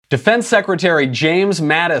Defense Secretary James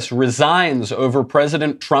Mattis resigns over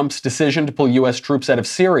President Trump's decision to pull U.S. troops out of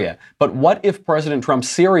Syria. But what if President Trump's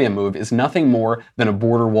Syria move is nothing more than a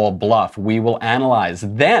border wall bluff? We will analyze.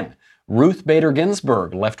 Then, Ruth Bader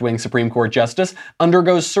Ginsburg, left-wing Supreme Court justice,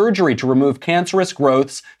 undergoes surgery to remove cancerous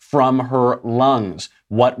growths from her lungs.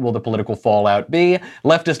 What will the political fallout be?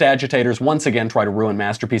 Leftist agitators once again try to ruin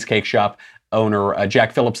Masterpiece Cakeshop owner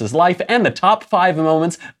Jack Phillips' life, and the top 5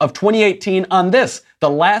 moments of 2018 on this, the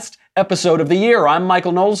last episode of the year. I'm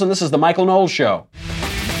Michael Knowles, and this is The Michael Knowles Show.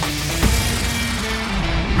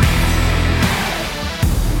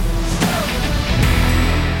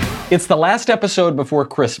 It's the last episode before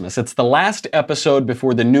Christmas. It's the last episode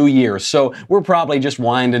before the new year. So we're probably just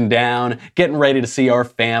winding down, getting ready to see our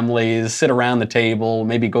families, sit around the table,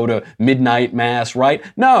 maybe go to midnight mass, right?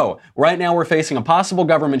 No. Right now we're facing a possible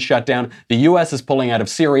government shutdown. The U.S. is pulling out of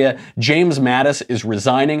Syria. James Mattis is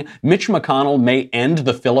resigning. Mitch McConnell may end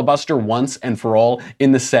the filibuster once and for all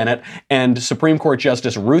in the Senate. And Supreme Court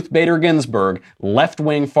Justice Ruth Bader Ginsburg,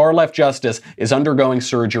 left-wing, far-left justice, is undergoing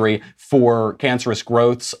surgery for cancerous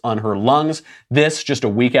growths on her lungs. This just a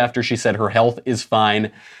week after she said her health is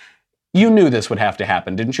fine. You knew this would have to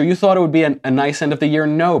happen, didn't you? You thought it would be a nice end of the year?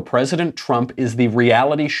 No, President Trump is the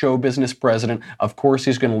reality show business president. Of course,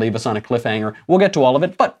 he's going to leave us on a cliffhanger. We'll get to all of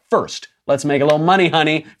it. But first, let's make a little money,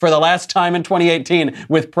 honey, for the last time in 2018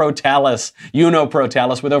 with Protalis. You know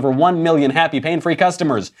Protalis, with over 1 million happy pain-free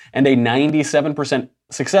customers and a 97%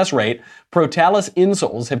 success rate. Protalis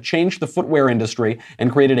insoles have changed the footwear industry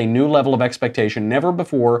and created a new level of expectation never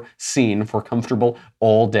before seen for comfortable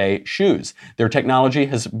all-day shoes. Their technology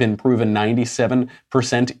has been proven 97%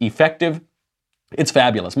 effective. It's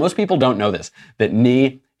fabulous. Most people don't know this, that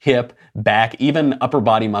knee, hip, back, even upper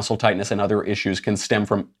body muscle tightness and other issues can stem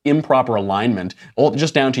from improper alignment,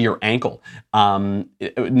 just down to your ankle.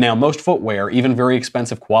 Now, most footwear, even very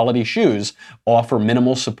expensive quality shoes, offer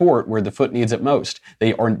minimal support where the foot needs it most.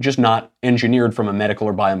 They are just not engineered from a medical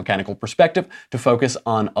or biomechanical perspective to focus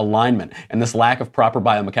on alignment. And this lack of proper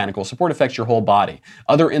biomechanical support affects your whole body.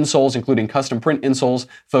 Other insoles, including custom print insoles,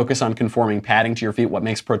 focus on conforming padding to your feet. What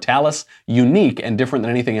makes Protalis unique and different than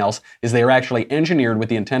anything else is they are actually engineered with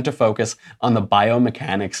the intent to focus on the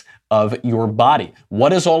biomechanics of your body. What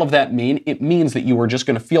does all of that mean? It means that you are just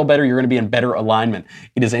going to feel better. You're going to be in better alignment.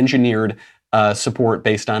 It is engineered support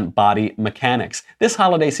based on body mechanics. This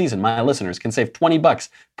holiday season, my listeners can save $20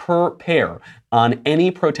 per pair on any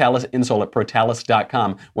Protalis insole at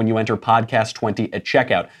Protalis.com when you enter podcast 20 at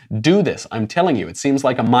checkout. Do this. I'm telling you, it seems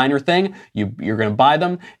like a minor thing. You're going to buy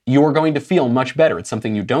them. You're going to feel much better. It's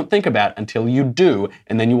something you don't think about until you do,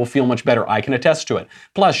 and then you will feel much better. I can attest to it.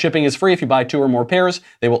 Plus, shipping is free if you buy 2 or more pairs.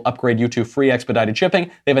 They will upgrade you to free expedited shipping.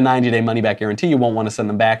 They have a 90-day money-back guarantee. You won't want to send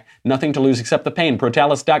them back. Nothing to lose except the pain.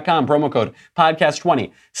 Protalis.com, promo code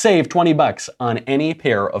podcast20. Save $20 on any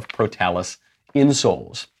pair of Protalis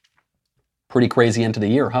insoles. Pretty crazy end to the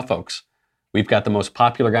year, huh, folks? We've got the most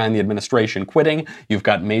popular guy in the administration quitting. You've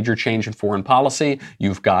got major change in foreign policy.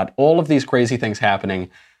 You've got all of these crazy things happening.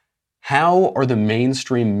 How are the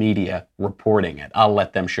mainstream media reporting it? I'll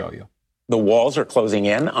let them show you. The walls are closing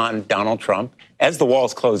in on Donald Trump. As the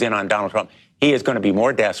walls close in on Donald Trump, he is going to be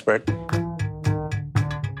more desperate.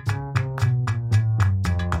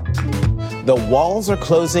 The walls are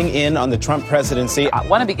closing in on the Trump presidency. I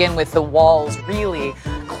want to begin with the walls really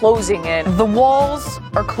closing in. The walls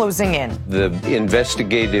are closing in. The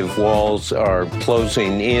investigative walls are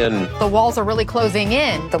closing in. The walls are really closing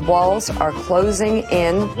in. The walls are closing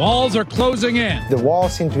in. Walls are closing in. The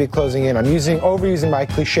walls seem to be closing in. I'm overusing my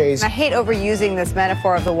cliches. I hate overusing this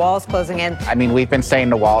metaphor of the walls closing in. I mean, we've been saying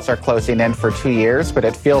the walls are closing in for 2 years, but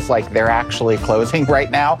it feels like they're actually closing right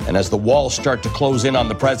now. And as the walls start to close in on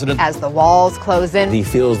the president. As the walls close in. He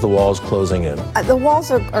feels the walls closing in. The walls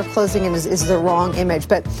are closing in is the wrong image,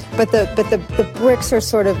 but the bricks are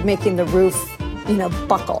sort of making the roof,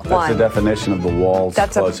 buckle. That's the definition of the walls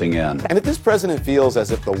closing in. And if this president feels as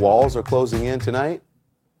if the walls are closing in tonight,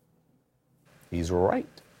 he's right,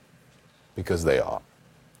 because they are.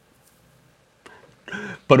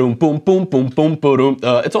 Boom, boom, boom, boom, boom, boom.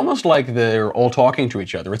 It's almost like they're all talking to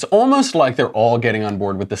each other. It's almost like they're all getting on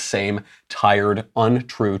board with the same tired,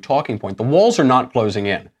 untrue talking point. The walls are not closing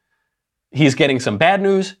in. He's getting some bad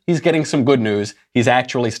news. He's getting some good news. He's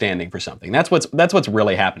actually standing for something. That's what's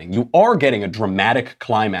really happening. You are getting a dramatic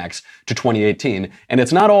climax to 2018, and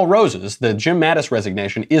it's not all roses. The Jim Mattis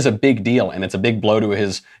resignation is a big deal, and it's a big blow to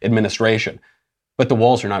his administration. But the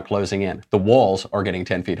walls are not closing in. The walls are getting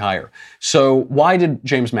 10 feet higher. So why did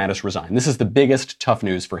James Mattis resign? This is the biggest tough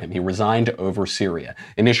news for him. He resigned over Syria.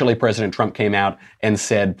 Initially, President Trump came out and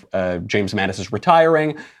said James Mattis is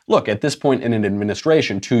retiring. Look, at this point in an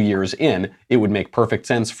administration, 2 years in, it would make perfect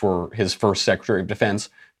sense for his first Secretary of Defense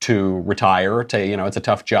to retire. It's a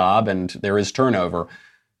tough job and there is turnover.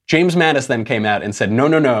 James Mattis then came out and said,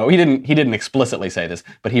 no. He didn't explicitly say this,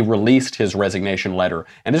 but he released his resignation letter.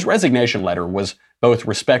 And his resignation letter was both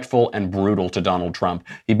respectful and brutal to Donald Trump.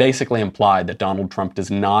 He basically implied that Donald Trump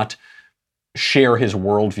does not share his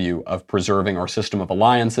worldview of preserving our system of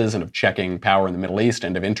alliances and of checking power in the Middle East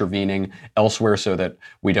and of intervening elsewhere so that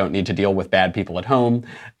we don't need to deal with bad people at home.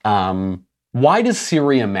 Why does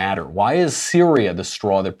Syria matter? Why is Syria the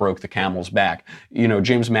straw that broke the camel's back?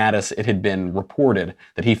 James Mattis, it had been reported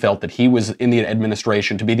that he felt that he was in the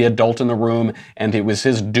administration to be the adult in the room and it was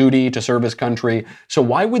his duty to serve his country. So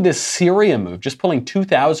why would this Syria move, just pulling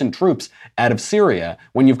 2,000 troops out of Syria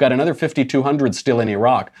when you've got another 5,200 still in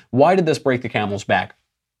Iraq? Why did this break the camel's back?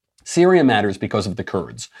 Syria matters because of the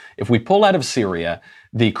Kurds. If we pull out of Syria,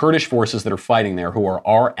 the Kurdish forces that are fighting there, who are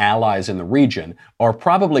our allies in the region, are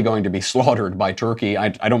probably going to be slaughtered by Turkey. I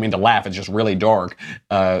don't mean to laugh, it's just really dark.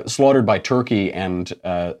 Slaughtered by Turkey and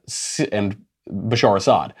Bashar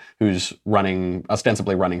Assad, who's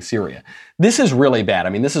ostensibly running Syria. This is really bad. I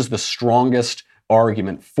mean, this is the strongest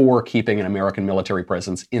argument for keeping an American military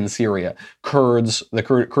presence in Syria.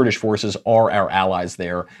 The Kurdish forces are our allies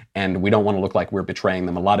there, and we don't want to look like we're betraying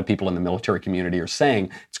them. A lot of people in the military community are saying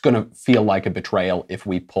it's going to feel like a betrayal if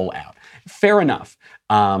we pull out. Fair enough.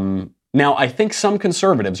 Now, I think some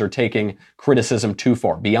conservatives are taking criticism too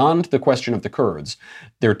far. Beyond the question of the Kurds,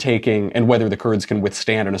 they're taking, and whether the Kurds can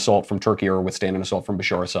withstand an assault from Turkey or withstand an assault from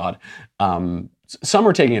Bashar Assad, some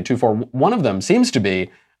are taking it too far. One of them seems to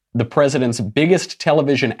be the president's biggest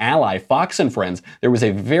television ally, Fox and Friends. There was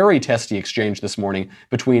a very testy exchange this morning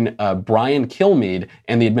between Brian Kilmeade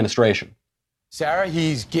and the administration. Sarah,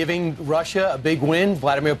 he's giving Russia a big win.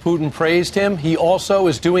 Vladimir Putin praised him. He also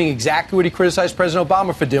is doing exactly what he criticized President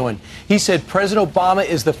Obama for doing. He said President Obama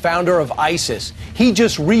is the founder of ISIS. He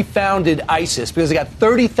just refounded ISIS because they got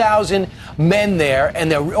 30,000 men there,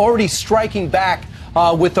 and they're already striking back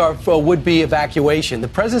with our would-be evacuation. The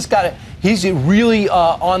president's he's really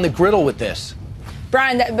on the griddle with this.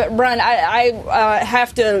 Brian, I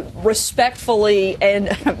have to respectfully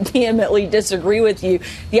and vehemently disagree with you.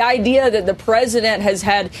 The idea that the president has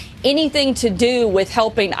had anything to do with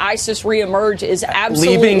helping ISIS reemerge is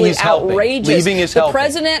absolutely outrageous. Leaving is helping. The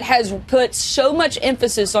president has put so much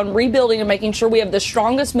emphasis on rebuilding and making sure we have the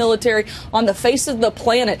strongest military on the face of the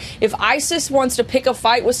planet. If ISIS wants to pick a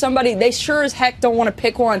fight with somebody, they sure as heck don't want to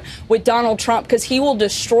pick one with Donald Trump, because he will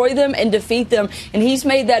destroy them and defeat them, and he's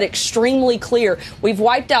made that extremely clear. We've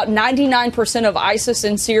wiped out 99% of ISIS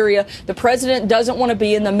in Syria. The president doesn't want to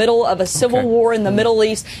be in the middle of a civil war in the Middle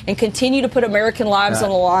East and continue to put American lives on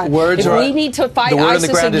the line. If we need to fight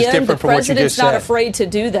ISIS again, the president's not afraid to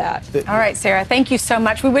do that. All right, Sarah, thank you so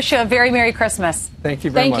much. We wish you a very Merry Christmas. Thank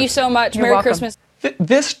you very much. Thank you so much. You're Merry welcome. Christmas.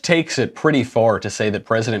 This takes it pretty far to say that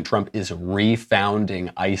President Trump is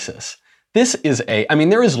refounding ISIS.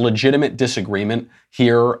 There is legitimate disagreement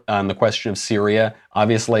here on the question of Syria,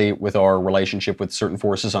 obviously with our relationship with certain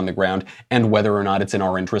forces on the ground, and whether or not it's in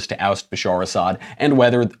our interest to oust Bashar Assad, and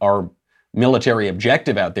whether our military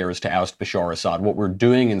objective out there is to oust Bashar Assad, what we're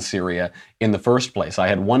doing in Syria in the first place. I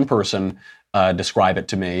had one person describe it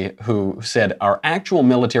to me who said our actual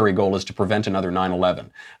military goal is to prevent another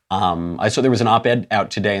 9/11. I saw there was an op-ed out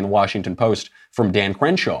today in the Washington Post from Dan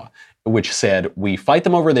Crenshaw, which said, we fight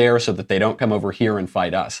them over there so that they don't come over here and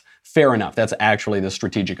fight us. Fair enough. That's actually the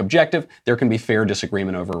strategic objective. There can be fair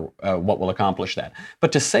disagreement over what will accomplish that.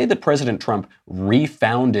 But to say that President Trump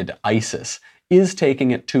refounded ISIS is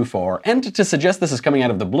taking it too far, and to suggest this is coming out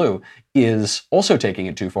of the blue is also taking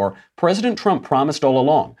it too far. President Trump promised all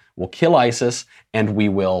along, we'll kill ISIS and we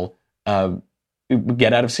will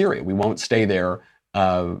get out of Syria. We won't stay there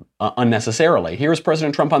unnecessarily. Here's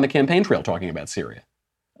President Trump on the campaign trail talking about Syria.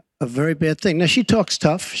 A very bad thing. Now, she talks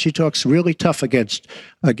tough. She talks really tough against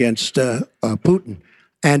Putin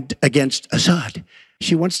and against Assad.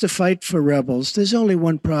 She wants to fight for rebels. There's only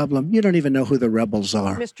one problem. You don't even know who the rebels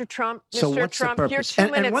are. Mr. Trump, so what's the purpose? your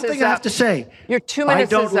 2 minutes and one is thing I have to say, your 2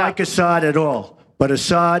 minutes I don't is like up. Assad at all, but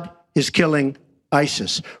Assad is killing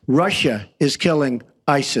ISIS. Russia is killing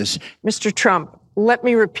ISIS. Mr. Trump, let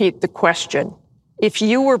me repeat the question. If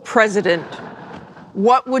you were president,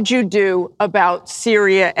 what would you do about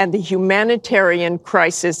Syria and the humanitarian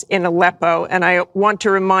crisis in Aleppo? And I want to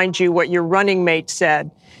remind you what your running mate said.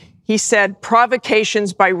 He said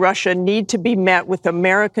provocations by Russia need to be met with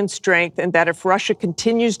American strength, and that if Russia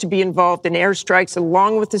continues to be involved in airstrikes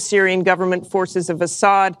along with the Syrian government forces of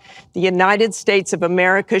Assad, the United States of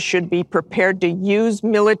America should be prepared to use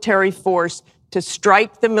military force to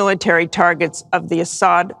strike the military targets of the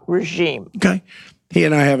Assad regime. Okay. He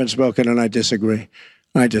and I haven't spoken, and I disagree.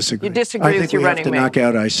 You disagree with your running mate. I think we have to knock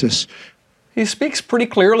out ISIS. He speaks pretty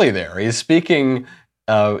clearly there. He's speaking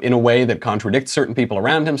in a way that contradicts certain people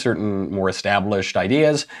around him, certain more established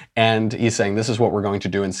ideas, and he's saying this is what we're going to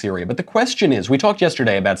do in Syria. But the question is, we talked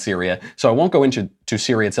yesterday about Syria, so I won't go into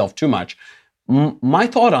Syria itself too much. My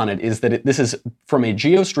thought on it is that this is, from a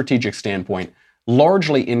geostrategic standpoint,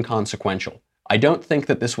 largely inconsequential. I don't think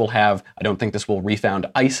this will refound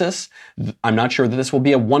ISIS. I'm not sure that this will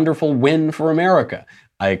be a wonderful win for America.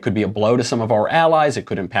 It could be a blow to some of our allies. It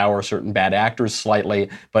could empower certain bad actors slightly,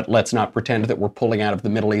 but let's not pretend that we're pulling out of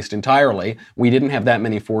the Middle East entirely. We didn't have that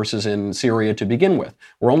many forces in Syria to begin with.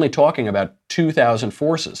 We're only talking about 2,000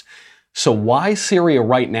 forces. So why Syria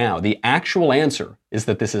right now? The actual answer is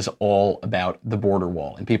that this is all about the border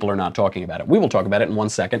wall, and people are not talking about it. We will talk about it in 1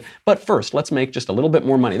 second, but first, let's make just a little bit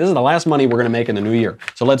more money. This is the last money we're going to make in the new year,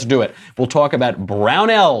 so let's do it. We'll talk about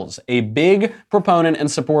Brownells, a big proponent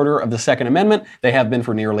and supporter of the Second Amendment. They have been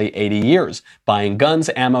for nearly 80 years. Buying guns,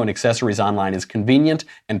 ammo, and accessories online is convenient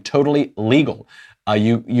and totally legal.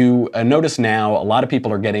 You notice now a lot of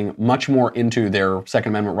people are getting much more into their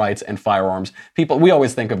Second Amendment rights and firearms. We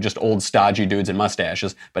always think of just old stodgy dudes and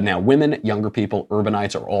mustaches, but now women, younger people,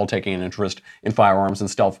 urbanites are all taking an interest in firearms and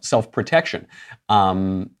self-protection.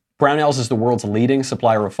 Brownells is the world's leading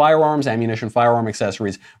supplier of firearms, ammunition, firearm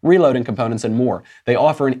accessories, reloading components, and more. They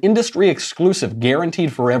offer an industry-exclusive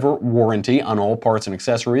guaranteed forever warranty on all parts and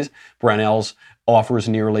accessories. Brownells offers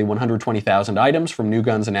nearly 120,000 items, from new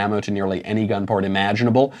guns and ammo to nearly any gun part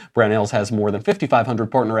imaginable. Brownells has more than 5,500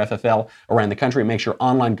 partner FFL around the country. It makes your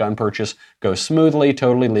online gun purchase go smoothly,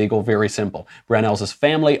 totally legal, very simple. Brownells is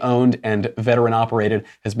family-owned and veteran-operated,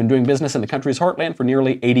 has been doing business in the country's heartland for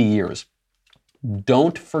nearly 80 years.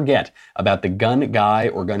 Don't forget about the gun guy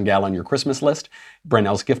or gun gal on your Christmas list.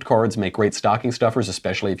 Brownells gift cards make great stocking stuffers,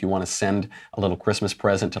 especially if you want to send a little Christmas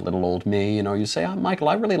present to little old me. You say, Michael,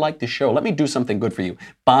 I really like this show. Let me do something good for you.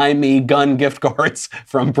 Buy me gun gift cards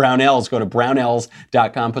from Brownells. Go to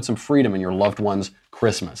brownells.com. Put some freedom in your loved one's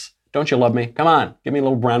Christmas. Don't you love me? Come on, give me a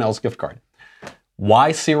little Brownells gift card.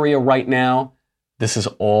 Why Syria right now? This is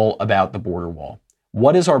all about the border wall.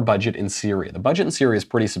 What is our budget in Syria? The budget in Syria is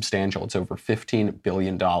pretty substantial. It's over $15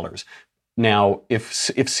 billion. Now, if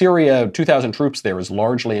Syria, 2,000 troops there is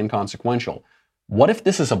largely inconsequential, what if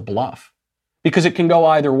this is a bluff? Because it can go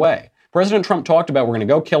either way. President Trump talked about we're going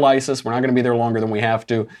to go kill ISIS. We're not going to be there longer than we have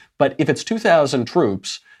to. But if it's 2,000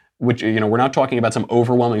 troops, which, we're not talking about some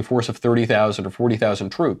overwhelming force of 30,000 or 40,000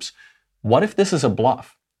 troops, what if this is a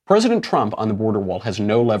bluff? President Trump on the border wall has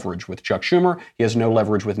no leverage with Chuck Schumer. He has no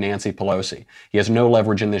leverage with Nancy Pelosi. He has no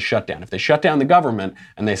leverage in this shutdown. If they shut down the government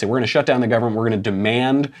and they say, we're going to shut down the government, we're going to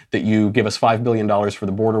demand that you give us $5 billion for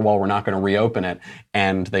the border wall, we're not going to reopen it,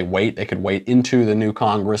 and they could wait into the new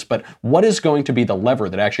Congress. But what is going to be the lever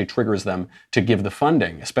that actually triggers them to give the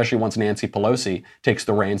funding, especially once Nancy Pelosi takes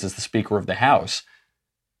the reins as the Speaker of the House?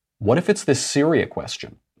 What if it's this Syria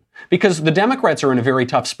question? Because the Democrats are in a very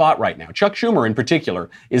tough spot right now. Chuck Schumer, in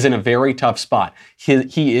particular, is in a very tough spot.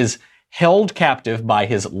 He is held captive by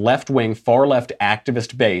his left-wing, far-left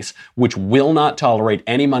activist base, which will not tolerate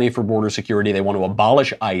any money for border security. They want to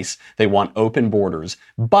abolish ICE. They want open borders.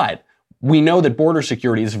 But we know that border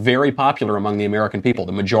security is very popular among the American people.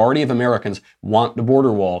 The majority of Americans want the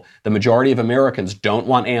border wall. The majority of Americans don't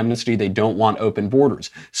want amnesty. They don't want open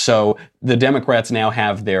borders. So the Democrats now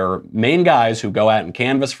have their main guys who go out and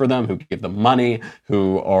canvass for them, who give them money,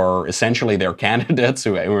 who are essentially their candidates,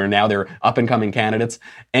 who are now their up-and-coming candidates.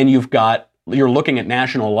 And you're looking at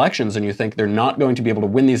national elections and you think they're not going to be able to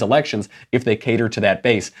win these elections if they cater to that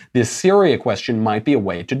base. This Syria question might be a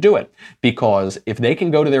way to do it, because if they can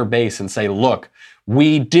go to their base and say, look,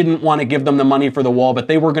 we didn't want to give them the money for the wall, but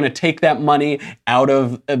they were going to take that money out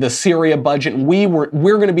of the Syria budget, and we're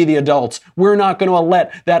going to be the adults. We're not going to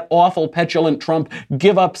let that awful, petulant Trump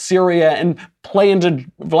give up Syria and play into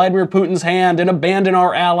Vladimir Putin's hand and abandon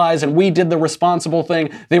our allies, and we did the responsible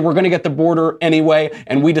thing. They were going to get the border anyway,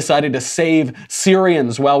 and we decided to save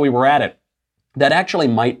Syrians while we were at it. That actually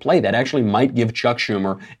might play. That actually might give Chuck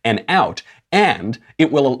Schumer an out. And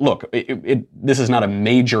it will, look, this is not a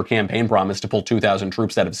major campaign promise to pull 2,000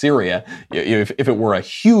 troops out of Syria. If it were a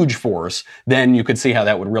huge force, then you could see how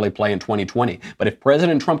that would really play in 2020. But if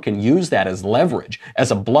President Trump can use that as leverage,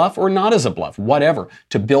 as a bluff or not as a bluff, whatever,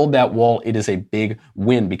 to build that wall, it is a big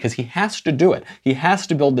win because he has to do it. He has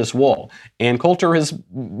to build this wall. And Coulter has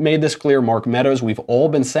made this clear. Mark Meadows, we've all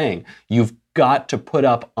been saying, you've got to put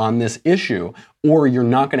up on this issue or you're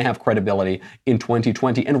not going to have credibility in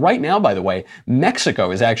 2020. And right now, by the way,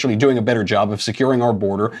 Mexico is actually doing a better job of securing our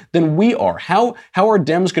border than we are. How are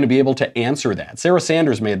Dems going to be able to answer that? Sarah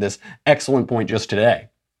Sanders made this excellent point just today.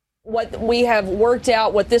 What we have worked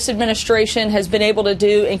out, what this administration has been able to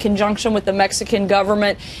do in conjunction with the Mexican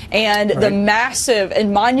government, and the massive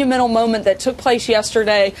and monumental moment that took place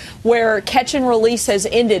yesterday where catch and release has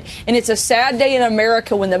ended. And it's a sad day in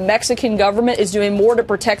America when the Mexican government is doing more to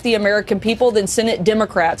protect the American people than Senate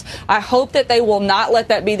Democrats. I hope that they will not let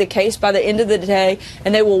that be the case by the end of the day,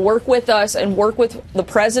 and they will work with us and work with the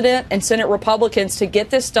president and Senate Republicans to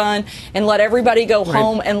get this done and let everybody go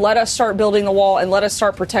home and let us start building the wall and let us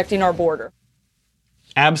start protecting our border.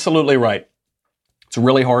 Absolutely right. It's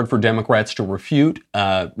really hard for Democrats to refute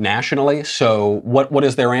nationally. So what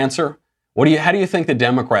is their answer? How do you think the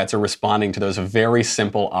Democrats are responding to those very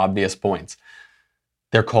simple, obvious points?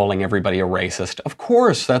 They're calling everybody a racist. Of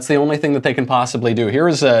course, that's the only thing that they can possibly do. Here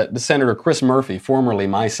is the Senator Chris Murphy, formerly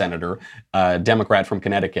my senator, Democrat from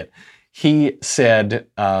Connecticut. He said,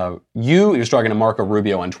 he was talking to Marco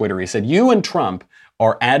Rubio on Twitter. He said, you and Trump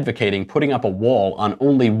are advocating putting up a wall on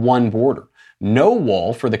only one border. No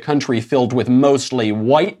wall for the country filled with mostly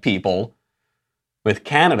white people with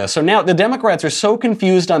Canada. So now the Democrats are so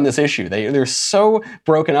confused on this issue. They're so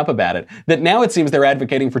broken up about it that now it seems they're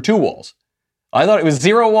advocating for two walls. I thought it was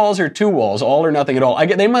 0 walls or 2 walls, all or nothing at all.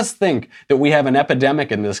 They must think that we have an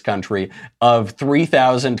epidemic in this country of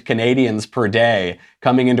 3,000 Canadians per day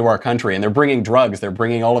coming into our country, and they're bringing drugs. They're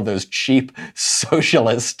bringing all of those cheap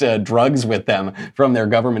socialist drugs with them from their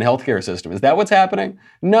government healthcare system. Is that what's happening?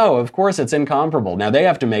 No, of course it's incomparable. Now they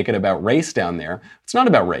have to make it about race down there. It's not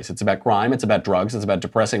about race. It's about crime. It's about drugs. It's about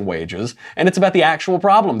depressing wages. And it's about the actual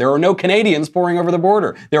problem. There are no Canadians pouring over the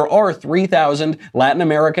border. There are 3,000 Latin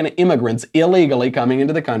American immigrants illegally coming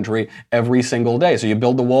into the country every single day. So you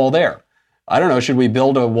build the wall there. I don't know, should we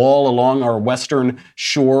build a wall along our western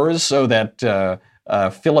shores so that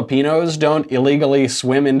Filipinos don't illegally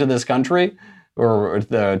swim into this country? Or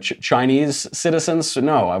the Chinese citizens?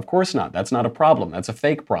 No, of course not. That's not a problem. That's a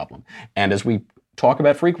fake problem. And as we talk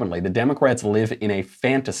about frequently, the Democrats live in a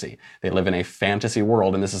fantasy. They live in a fantasy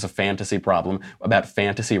world, and this is a fantasy problem about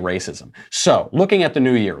fantasy racism. So, looking at the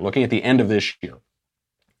new year, looking at the end of this year,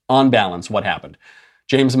 on balance, what happened?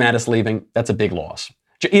 James Mattis leaving, that's a big loss.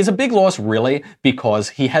 He's a big loss, really, because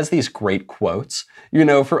he has these great quotes. You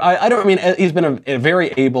know, he's been a very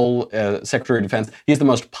able Secretary of Defense. He's the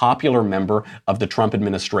most popular member of the Trump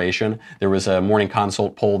administration. There was a Morning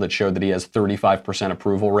Consult poll that showed that he has 35%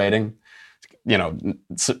 approval rating. You know,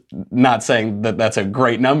 not saying that that's a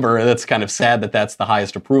great number. That's kind of sad that that's the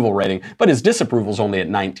highest approval rating. But his disapproval is only at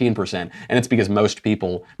 19%. And it's because most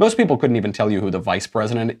people couldn't even tell you who the vice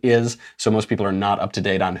president is. So most people are not up to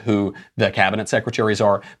date on who the cabinet secretaries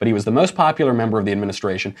are. But he was the most popular member of the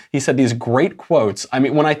administration. He said these great quotes. I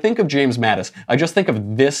mean, when I think of James Mattis, I just think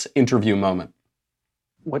of this interview moment.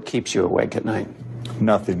 What keeps you awake at night?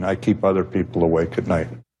 Nothing. I keep other people awake at night.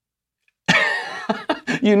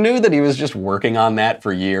 You knew that he was just working on that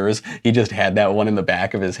for years. He just had that one in the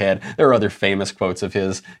back of his head. There are other famous quotes of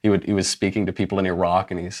his. He was speaking to people in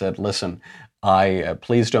Iraq, and he said, listen,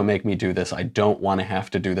 please don't make me do this. I don't want to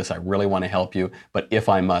have to do this. I really want to help you. But if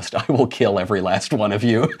I must, I will kill every last one of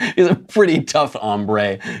you. He's a pretty tough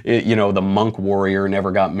hombre. You know, the monk warrior,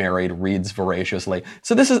 never got married, reads voraciously.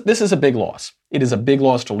 So this is a big loss. It is a big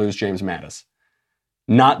loss to lose James Mattis.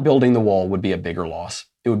 Not building the wall would be a bigger loss.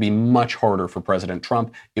 It would be much harder for President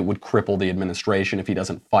Trump. It would cripple the administration if he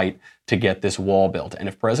doesn't fight to get this wall built. And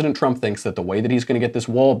if President Trump thinks that the way that he's going to get this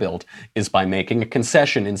wall built is by making a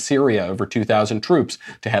concession in Syria over 2,000 troops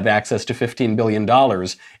to have access to $15 billion,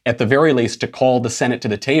 at the very least to call the Senate to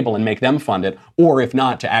the table and make them fund it, or if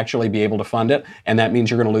not, to actually be able to fund it, and that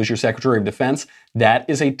means you're going to lose your Secretary of Defense, that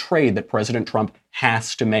is a trade that President Trump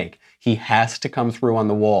has to make. He has to come through on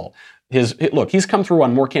the wall. He's come through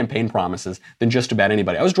on more campaign promises than just about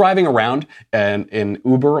anybody. I was driving around in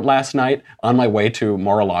Uber last night on my way to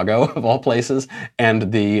Mar-a-Lago, of all places,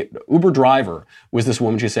 and the Uber driver was this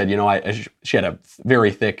woman. She said, she had a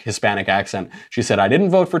very thick Hispanic accent. She said, I didn't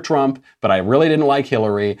vote for Trump, but I really didn't like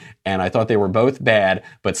Hillary, and I thought they were both bad,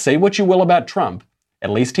 but say what you will about Trump, at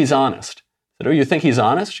least he's honest. I said, oh, you think he's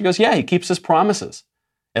honest? She goes, yeah, he keeps his promises.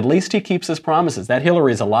 At least he keeps his promises. That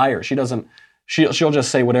Hillary is a liar. She'll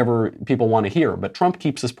just say whatever people want to hear, but Trump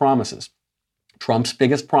keeps his promises. Trump's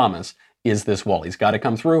biggest promise is this wall. He's got to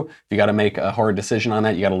come through. If you got to make a hard decision on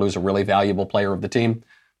that, you got to lose a really valuable player of the team.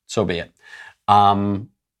 So be it.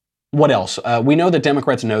 What else? We know that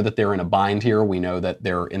Democrats know that they're in a bind here. We know that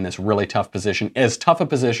they're in this really tough position, as tough a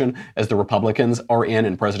position as the Republicans are in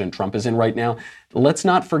and President Trump is in right now. Let's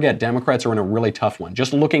not forget Democrats are in a really tough one.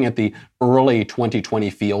 Just looking at the early 2020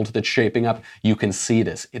 field that's shaping up, you can see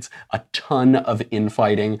this. It's a ton of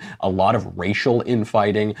infighting, a lot of racial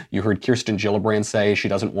infighting. You heard Kirsten Gillibrand say she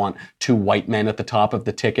doesn't want two white men at the top of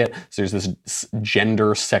the ticket. So there's this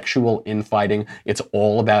gender, sexual infighting. It's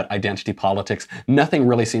all about identity politics. Nothing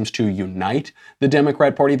really seems to unite the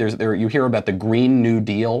Democrat Party. You hear about the Green New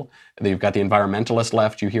Deal. You've got the environmentalist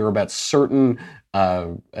left. You hear about certain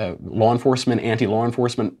law enforcement, anti-law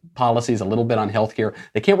enforcement policies, a little bit on healthcare.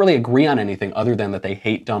 They can't really agree on anything other than that they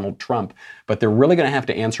hate Donald Trump. But they're really going to have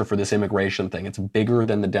to answer for this immigration thing. It's bigger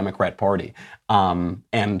than the Democrat Party.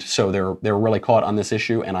 And so they're really caught on this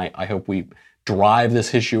issue. And I hope we drive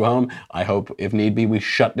this issue home. I hope, if need be, we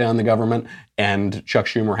shut down the government and Chuck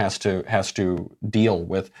Schumer has to deal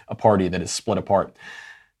with a party that is split apart.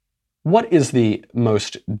 What is the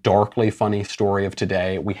most darkly funny story of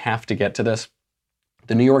today? We have to get to this.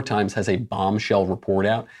 The New York Times has a bombshell report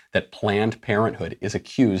out that Planned Parenthood is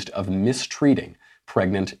accused of mistreating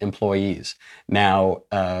pregnant employees. Now,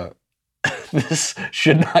 this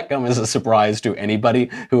should not come as a surprise to anybody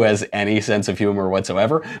who has any sense of humor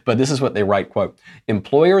whatsoever, but this is what they write, quote,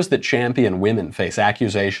 "Employers that champion women face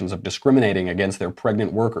accusations of discriminating against their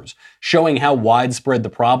pregnant workers, showing how widespread the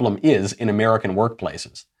problem is in American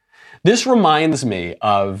workplaces." This reminds me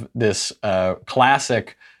of this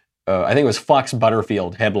classic, I think it was Fox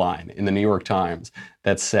Butterfield headline in the New York Times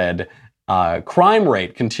that said, crime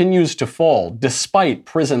rate continues to fall despite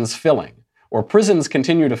prisons filling. Or prisons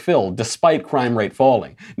continue to fill despite crime rate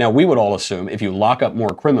falling. Now, we would all assume if you lock up more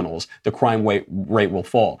criminals, the crime rate will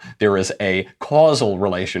fall. There is a causal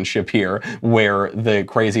relationship here where the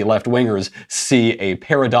crazy left-wingers see a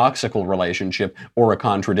paradoxical relationship or a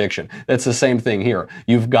contradiction. That's the same thing here.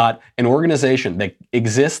 You've got an organization that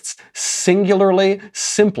exists singularly,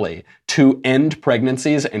 simply to end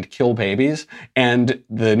pregnancies and kill babies, and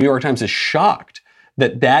the New York Times is shocked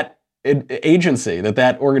that agency,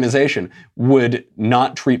 that organization would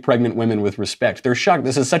not treat pregnant women with respect. They're shocked.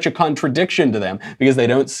 This is such a contradiction to them because they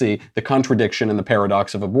don't see the contradiction and the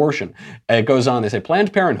paradox of abortion. It goes on, they say,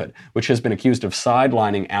 Planned Parenthood, which has been accused of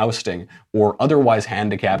sidelining, ousting, or otherwise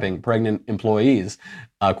handicapping pregnant employees,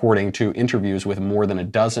 according to interviews with more than a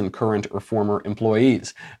dozen current or former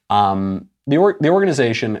employees. The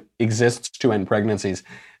organization exists to end pregnancies.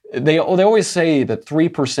 They always say that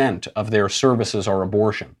 3% of their services are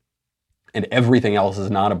abortion, and everything else is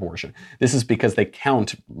not abortion. This is because they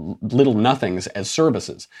count little nothings as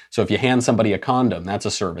services. So if you hand somebody a condom, that's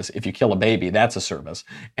a service. If you kill a baby, that's a service.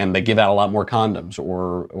 And they give out a lot more condoms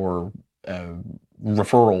or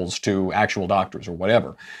referrals to actual doctors or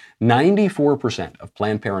whatever. 94% of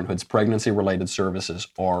Planned Parenthood's pregnancy-related services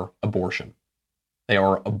are abortion. They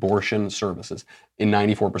are abortion services in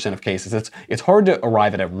 94% of cases. It's hard to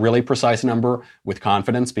arrive at a really precise number with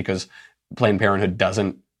confidence because Planned Parenthood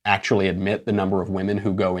doesn't actually admit the number of women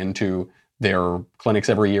who go into their clinics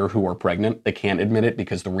every year who are pregnant. They can't admit it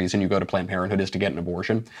because the reason you go to Planned Parenthood is to get an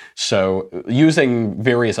abortion. So using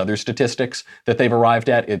various other statistics that they've arrived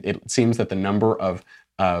at, it seems that the number of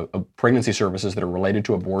pregnancy services that are related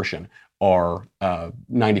to abortion are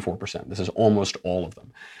 94%. This is almost all of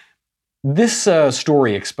them. This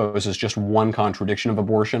story exposes just one contradiction of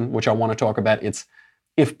abortion, which I want to talk about.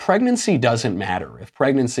 If pregnancy doesn't matter, if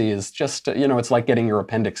pregnancy is just, it's like getting your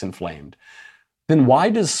appendix inflamed, then why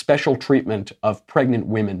does special treatment of pregnant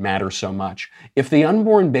women matter so much? If the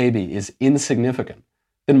unborn baby is insignificant,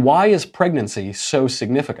 then why is pregnancy so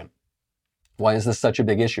significant? Why is this such a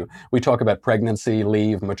big issue? We talk about pregnancy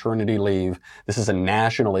leave, maternity leave. This is a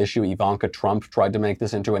national issue. Ivanka Trump tried to make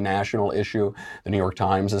this into a national issue. The New York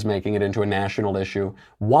Times is making it into a national issue.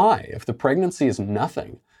 Why? If the pregnancy is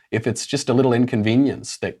nothing, if it's just a little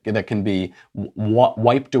inconvenience that can be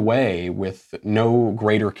wiped away with no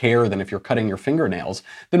greater care than if you're cutting your fingernails,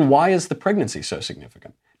 then why is the pregnancy so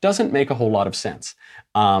significant? Doesn't make a whole lot of sense.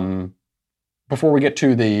 Before we get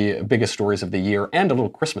to the biggest stories of the year and a little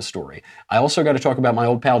Christmas story, I also got to talk about my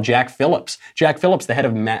old pal Jack Phillips. Jack Phillips, the head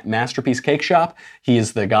of Masterpiece Cakeshop, he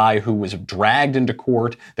is the guy who was dragged into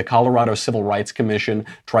court. The Colorado Civil Rights Commission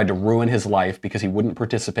tried to ruin his life because he wouldn't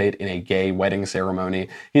participate in a gay wedding ceremony.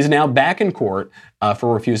 He's now back in court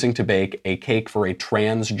for refusing to bake a cake for a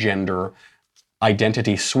transgender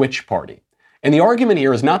identity switch party. And the argument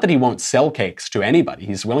here is not that he won't sell cakes to anybody.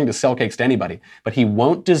 He's willing to sell cakes to anybody, but he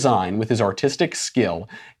won't design with his artistic skill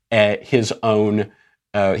his own,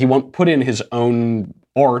 he won't put in his own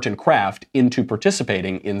art and craft into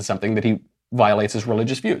participating in something that he violates his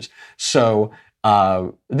religious views. So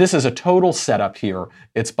this is a total setup here.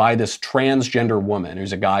 It's by this transgender woman,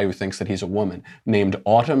 who's a guy who thinks that he's a woman, named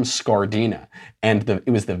Autumn Scardina. And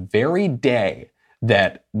it was the very day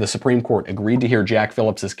that the Supreme Court agreed to hear Jack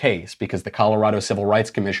Phillips's case because the Colorado Civil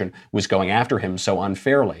Rights Commission was going after him so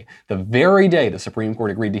unfairly. The very day the Supreme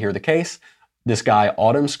Court agreed to hear the case, this guy,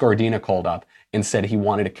 Autumn Scardina, called up and said he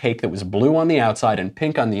wanted a cake that was blue on the outside and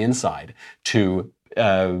pink on the inside to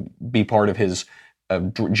be part of his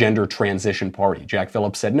gender transition party. Jack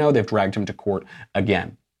Phillips said no. They've dragged him to court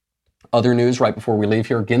again. Other news right before we leave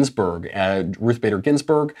here, Ruth Bader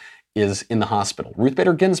Ginsburg is in the hospital. Ruth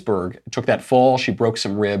Bader Ginsburg took that fall. She broke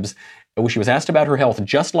some ribs. She was asked about her health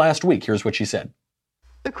just last week. Here's what she said.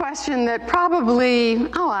 The question that probably,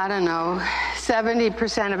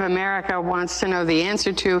 70% of America wants to know the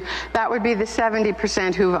answer to, that would be the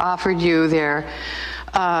 70% who've offered you their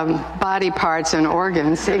body parts and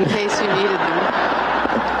organs in case you needed them.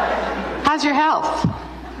 How's your health?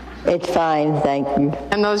 It's fine, thank you.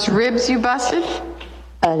 And those ribs you busted?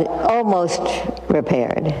 Almost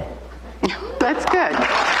repaired. That's good.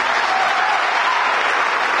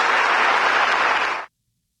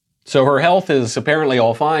 So her health is apparently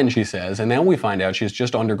all fine, she says, and now we find out she's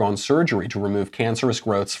just undergone surgery to remove cancerous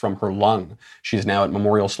growths from her lung. She's now at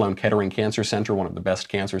Memorial Sloan Kettering Cancer Center, one of the best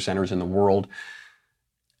cancer centers in the world.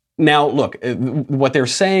 Now, look, what they're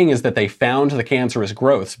saying is that they found the cancerous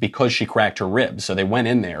growths because she cracked her ribs. So they went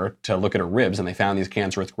in there to look at her ribs and they found these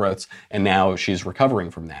cancerous growths, and now she's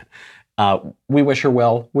recovering from that. We wish her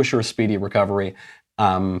well, wish her a speedy recovery.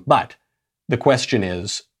 But the question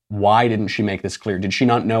is, why didn't she make this clear? Did she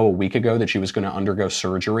not know a week ago that she was going to undergo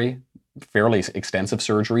surgery, fairly extensive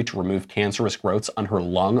surgery, to remove cancerous growths on her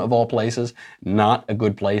lung, of all places? Not a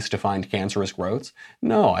good place to find cancerous growths?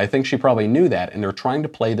 No, I think she probably knew that, and they're trying to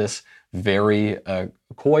play this very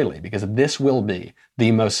coyly, because this will be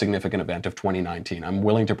the most significant event of 2019. I'm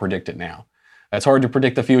willing to predict it now. It's hard to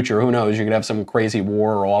predict the future. Who knows? You could have some crazy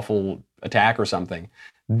war or awful attack or something.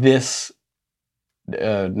 This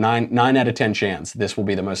 9 out of 10 chance this will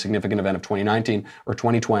be the most significant event of 2019 or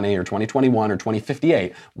 2020 or 2021 or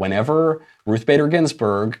 2058. Whenever Ruth Bader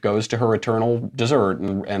Ginsburg goes to her eternal desert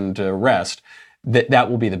and rest, that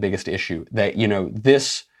will be the biggest issue. That,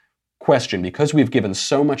 this question, because we've given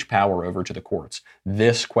so much power over to the courts,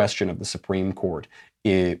 this question of the Supreme Court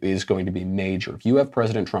is going to be major. If you have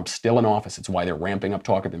President Trump still in office, it's why they're ramping up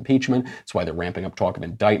talk of impeachment. It's why they're ramping up talk of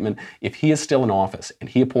indictment. If he is still in office and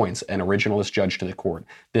he appoints an originalist judge to the court,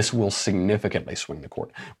 this will significantly swing the court.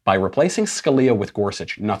 By replacing Scalia with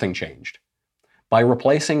Gorsuch, nothing changed. By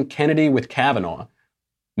replacing Kennedy with Kavanaugh,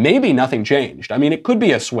 maybe nothing changed. I mean, it could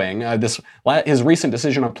be a swing. His recent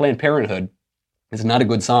decision on Planned Parenthood is not a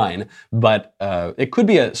good sign, but it could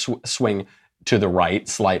be a swing to the right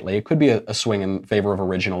slightly. It could be a swing in favor of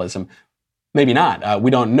originalism. Maybe not.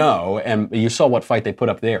 We don't know. And you saw what fight they put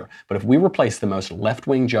up there. But if we replace the most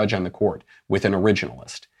left-wing judge on the court with an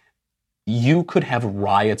originalist, you could have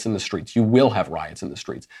riots in the streets. You will have riots in the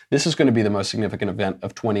streets. This is going to be the most significant event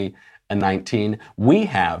of 2019. We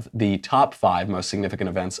have the top 5 most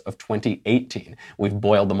significant events of 2018. We've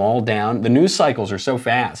boiled them all down. The news cycles are so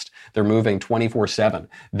fast. They're moving 24/7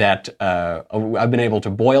 that I've been able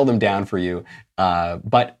to boil them down for you.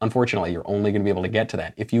 But unfortunately, you're only going to be able to get to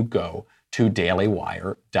that if you go to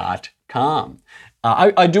dailywire.com.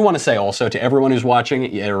 I do want to say also to everyone who's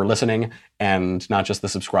watching or listening, and not just the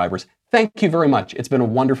subscribers, thank you very much. It's been a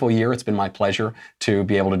wonderful year. It's been my pleasure to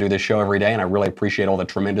be able to do this show every day, and I really appreciate all the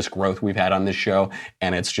tremendous growth we've had on this show,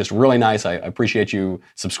 and it's just really nice. I appreciate you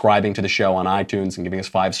subscribing to the show on iTunes and giving us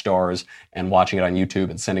 5 stars and watching it on YouTube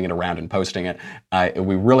and sending it around and posting it.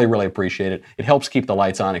 We really, really appreciate it. It helps keep the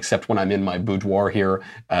lights on, except when I'm in my boudoir here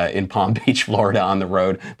in Palm Beach, Florida on the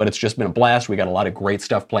road, but it's just been a blast. We got a lot of great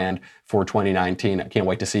stuff planned for 2019. I can't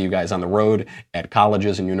wait to see you guys on the road at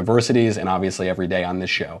colleges and universities, and obviously every day on this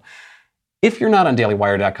show. If you're not on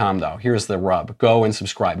dailywire.com, though, here's the rub. Go and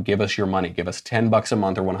subscribe. Give us your money. Give us $10 a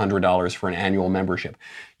month or $100 for an annual membership.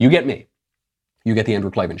 You get me. You get the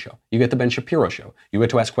Andrew Klavan Show. You get the Ben Shapiro Show. You get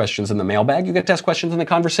to ask questions in the mailbag. You get to ask questions in the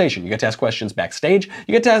conversation. You get to ask questions backstage.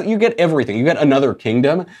 You get everything. You get Another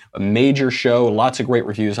Kingdom, a major show, lots of great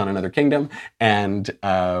reviews on Another Kingdom, and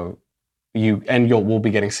we'll be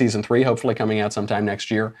getting season 3 hopefully coming out sometime next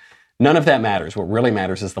year. None of that matters. What really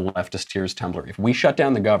matters is the leftist tears tumbler. If we shut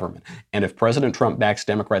down the government, and if President Trump backs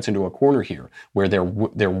Democrats into a corner here, where they're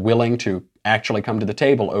willing to actually come to the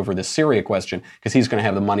table over this Syria question, because he's going to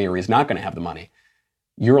have the money or he's not going to have the money,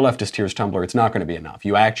 your leftist tears tumbler, it's not going to be enough.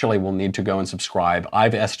 You actually will need to go and subscribe.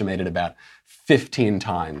 I've estimated about 15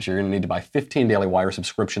 times. You're going to need to buy 15 Daily Wire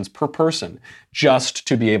subscriptions per person just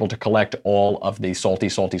to be able to collect all of the salty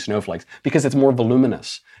snowflakes, because it's more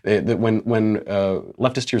voluminous. When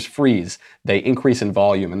leftist tears freeze, they increase in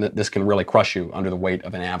volume, and this can really crush you under the weight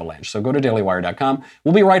of an avalanche. So go to dailywire.com.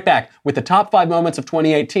 We'll be right back with the top 5 moments of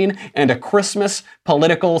 2018 and a Christmas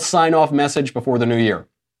political sign-off message before the new year.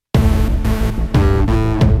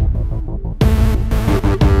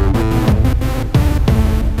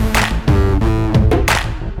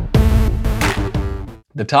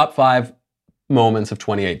 The top 5 moments of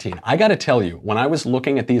 2018. I got to tell you, when I was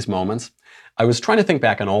looking at these moments, I was trying to think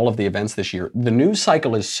back on all of the events this year. The news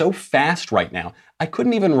cycle is so fast right now, I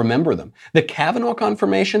couldn't even remember them. The Kavanaugh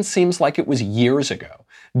confirmation seems like it was years ago.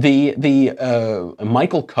 The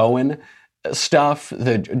Michael Cohen stuff,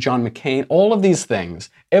 the John McCain, all of these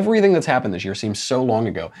things, everything that's happened this year seems so long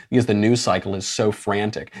ago because the news cycle is so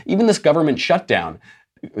frantic. Even this government shutdown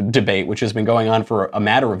debate, which has been going on for a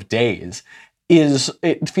matter of days,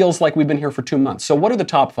 it feels like we've been here for 2 months. So what are the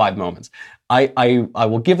top 5 moments? I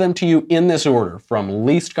will give them to you in this order, from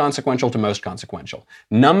least consequential to most consequential.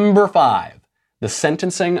 Number 5, the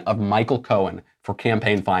sentencing of Michael Cohen for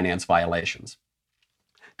campaign finance violations.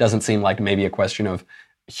 Doesn't seem like maybe a question of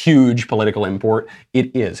huge political import.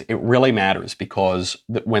 It is. It really matters, because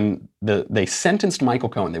when they sentenced Michael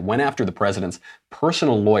Cohen, they went after the president's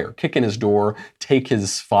personal lawyer, kick in his door, take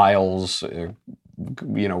his files,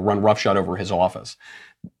 run roughshod over his office.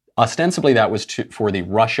 Ostensibly, that was for the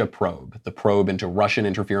Russia probe, the probe into Russian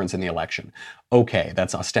interference in the election. Okay,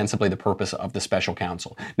 that's ostensibly the purpose of the special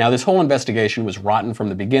counsel. Now, this whole investigation was rotten from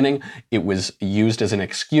the beginning. It was used as an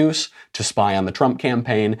excuse to spy on the Trump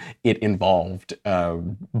campaign. It involved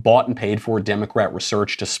bought and paid for Democrat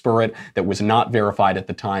research to spur it that was not verified at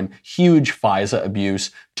the time. Huge FISA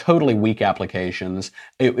abuse, totally weak applications.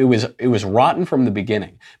 It was rotten from the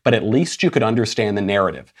beginning, but at least you could understand the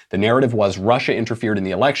narrative. The narrative was Russia interfered in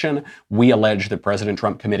the election. We allege that President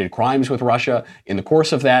Trump committed crimes with Russia in the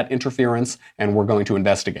course of that interference, and we're going to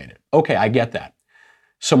investigate it. Okay, I get that.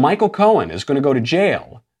 So Michael Cohen is going to go to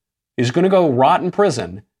jail, is going to go rot in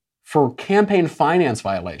prison for campaign finance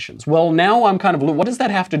violations. Well, now I'm kind of, what does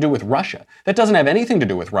that have to do with Russia? That doesn't have anything to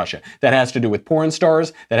do with Russia. That has to do with porn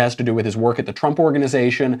stars. That has to do with his work at the Trump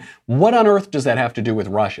Organization. What on earth does that have to do with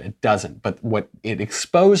Russia? It doesn't. But what it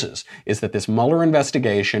exposes is that this Mueller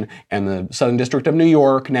investigation and the Southern District of New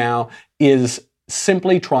York now is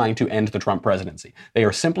simply trying to end the Trump presidency. They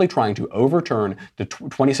are simply trying to overturn the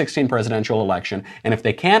 2016 presidential election. And if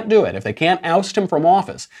they can't do it, if they can't oust him from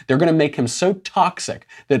office, they're going to make him so toxic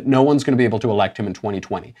that no one's going to be able to elect him in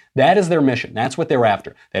 2020. That is their mission. That's what they're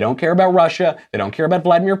after. They don't care about Russia. They don't care about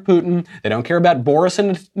Vladimir Putin. They don't care about Boris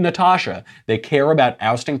and Natasha. They care about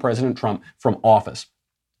ousting President Trump from office.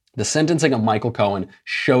 The sentencing of Michael Cohen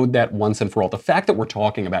showed that once and for all. The fact that we're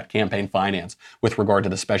talking about campaign finance with regard to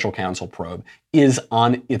the special counsel probe is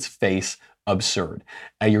on its face absurd.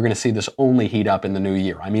 You're going to see this only heat up in the new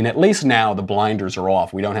year. I mean, at least now the blinders are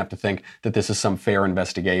off. We don't have to think that this is some fair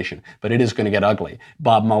investigation, but it is going to get ugly.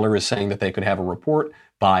 Bob Mueller is saying that they could have a report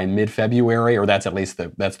by mid-February, or that's at least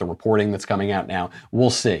that's the reporting that's coming out now.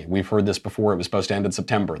 We'll see. We've heard this before. It was supposed to end in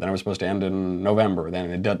September. Then it was supposed to end in November.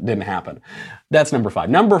 Then it didn't happen. That's number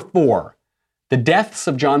 5. Number 4, the deaths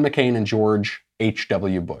of John McCain and George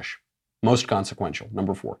H.W. Bush. Most consequential,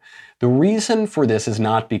 number 4. The reason for this is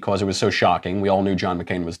not because it was so shocking. We all knew John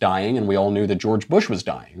McCain was dying, and we all knew that George Bush was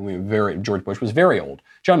dying. George Bush was very old.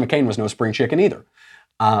 John McCain was no spring chicken either.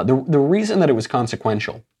 The reason that it was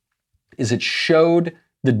consequential is it showed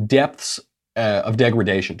the depths of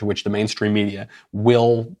degradation to which the mainstream media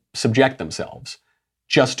will subject themselves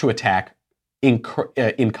just to attack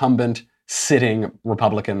incumbent, sitting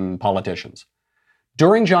Republican politicians.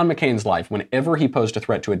 During John McCain's life, whenever he posed a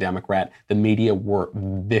threat to a Democrat, the media were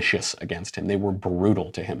vicious against him. They were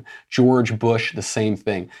brutal to him. George Bush, the same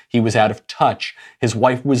thing. He was out of touch. His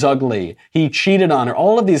wife was ugly. He cheated on her.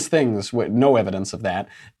 All of these things, no evidence of that,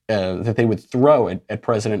 that they would throw at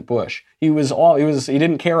President Bush. He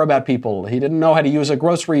didn't care about people. He didn't know how to use a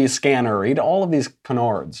grocery scanner. He did all of these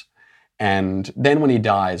canards. And then when he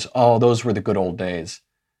dies, those were the good old days.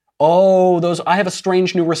 I have a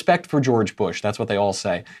strange new respect for George Bush. That's what they all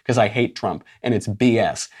say, because I hate Trump, and it's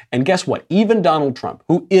BS. And guess what? Even Donald Trump,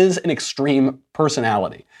 who is an extreme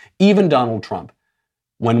personality, even Donald Trump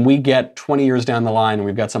When we get 20 years down the line and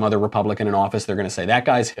we've got some other Republican in office, they're going to say, that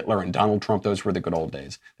guy's Hitler and Donald Trump, those were the good old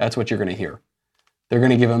days. That's what you're going to hear. They're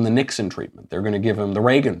going to give him the Nixon treatment. They're going to give him the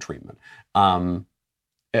Reagan treatment. They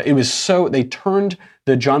turned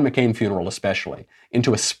the John McCain funeral especially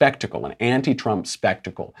into a spectacle, an anti-Trump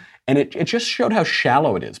spectacle. And it just showed how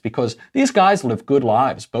shallow it is, because these guys lived good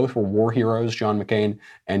lives. Both were war heroes, John McCain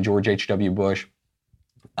and George H.W. Bush.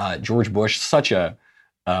 George Bush, such a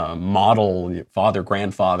model father,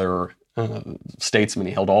 grandfather, statesman.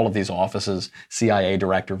 He held all of these offices, CIA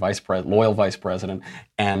director, loyal vice president,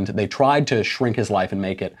 and they tried to shrink his life and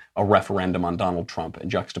make it a referendum on Donald Trump and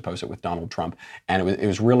juxtapose it with Donald Trump. And it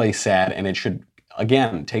was really sad, and it should,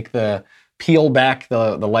 again, peel back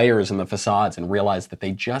the layers and the facades and realize that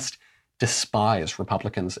they just despise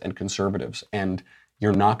Republicans and conservatives, and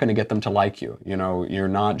you're not going to get them to like you. You're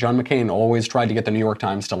not. John McCain always tried to get the New York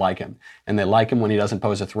Times to like him, and they like him when he doesn't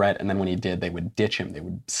pose a threat, and then when he did, they would ditch him. They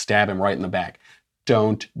would stab him right in the back.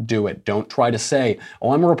 Don't do it. Don't try to say,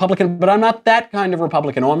 oh, I'm a Republican, but I'm not that kind of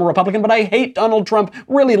Republican. Oh, I'm a Republican, but I hate Donald Trump.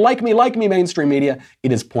 Really, like me, mainstream media.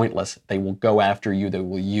 It is pointless. They will go after you. They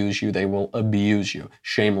will use you. They will abuse you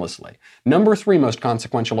shamelessly. Number 3 most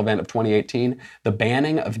consequential event of 2018, the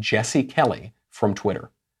banning of Jesse Kelly from Twitter.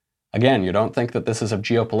 Again, you don't think that this is of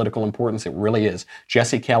geopolitical importance. It really is.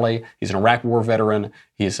 Jesse Kelly, he's an Iraq War veteran.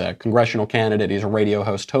 He's a congressional candidate. He's a radio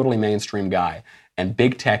host, totally mainstream guy. And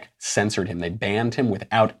big tech censored him. They banned him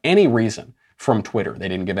without any reason from Twitter. They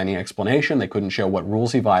didn't give any explanation. They couldn't show what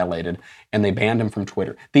rules he violated, and they banned him from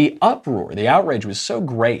Twitter. The uproar, the outrage was so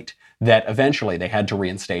great that eventually they had to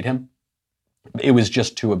reinstate him. It was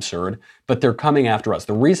just too absurd, but they're coming after us.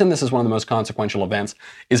 The reason this is one of the most consequential events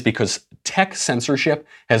is because tech censorship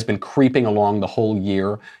has been creeping along the whole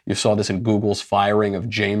year. You saw this in Google's firing of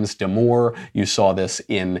James Damore. You saw this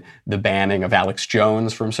in the banning of Alex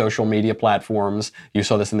Jones from social media platforms. You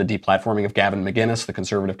saw this in the deplatforming of Gavin McInnes, the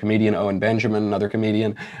conservative comedian, Owen Benjamin, another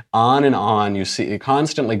comedian. On and on, you see it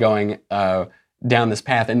constantly going down this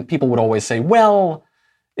path, and people would always say, well,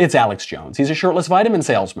 it's Alex Jones. He's a shirtless vitamin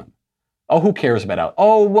salesman. Oh, who cares about Alex?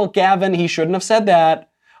 Oh, well, Gavin, he shouldn't have said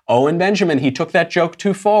that. Owen Benjamin, he took that joke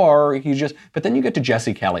too far. But then you get to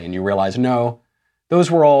Jesse Kelly and you realize, no, those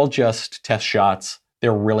were all just test shots.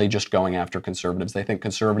 They're really just going after conservatives. They think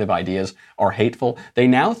conservative ideas are hateful. They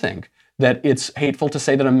now think that it's hateful to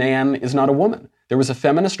say that a man is not a woman. There was a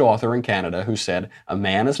feminist author in Canada who said, a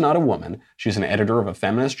man is not a woman. She's an editor of a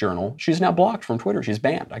feminist journal. She's now blocked from Twitter. She's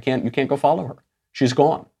banned. You can't go follow her. She's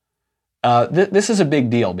gone. This is a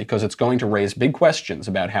big deal because it's going to raise big questions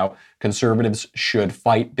about how conservatives should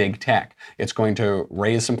fight big tech. It's going to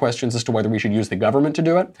raise some questions as to whether we should use the government to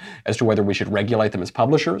do it, as to whether we should regulate them as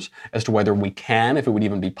publishers, as to whether we can, if it would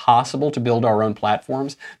even be possible to build our own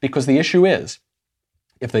platforms. Because the issue is,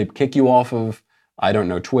 if they kick you off of,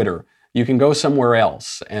 Twitter, you can go somewhere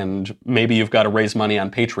else, and maybe you've got to raise money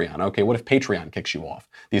on Patreon. Okay, what if Patreon kicks you off?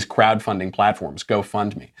 These crowdfunding platforms,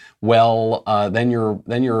 GoFundMe. Well, then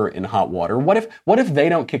you're in hot water. What if they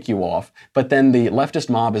don't kick you off, but then the leftist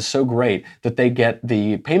mob is so great that they get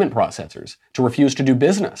the payment processors to refuse to do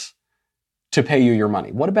business to pay you your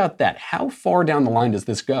money? What about that? How far down the line does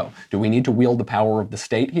this go? Do we need to wield the power of the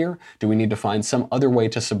state here? Do we need to find some other way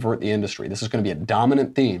to subvert the industry? This is going to be a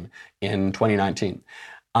dominant theme in 2019.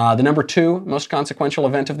 The number 2 most consequential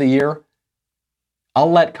event of the year, I'll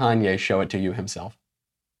let Kanye show it to you himself.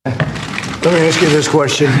 Let me ask you this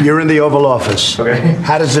question. You're in the Oval Office. Okay.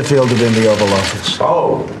 How does it feel to be in the Oval Office?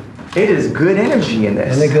 Oh, it is good energy in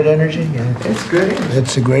this. Isn't it good energy? Yeah. It's good energy.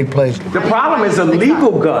 It's a great place. The problem is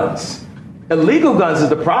illegal guns. Illegal guns is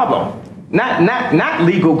the problem, not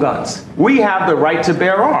legal guns. We have the right to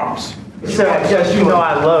bear arms. So, just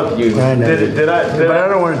I love you. I know. Did I? But I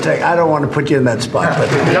don't want to put you in that spot.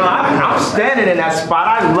 But. No, I'm standing in that spot.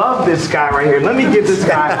 I love this guy right here. Let me give this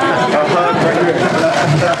guy a hug right here.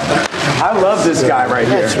 I love this guy right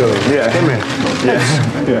here. That's really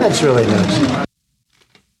nice. Come here. That's really nice.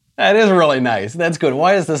 That is really nice. That's good.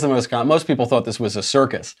 Why is this the most people thought this was a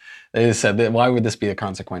circus. They said that why would this be a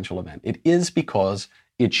consequential event? It is because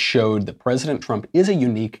it showed that President Trump is a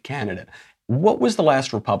unique candidate. What was the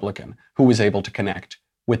last Republican who was able to connect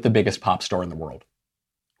with the biggest pop star in the world?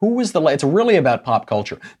 It's really about pop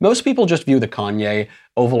culture. Most people just view the Kanye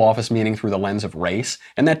Oval Office meeting through the lens of race,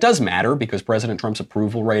 and that does matter because President Trump's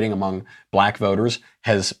approval rating among black voters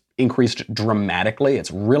has increased dramatically.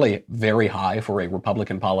 It's really very high for a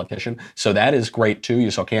Republican politician, so that is great too.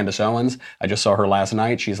 You saw Candace Owens. I just saw her last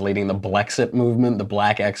night. She's leading the Blexit movement, the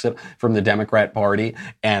black exit from the Democrat Party,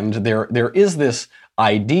 and there is this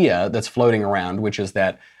idea that's floating around, which is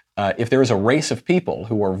that if there is a race of people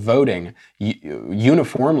who are voting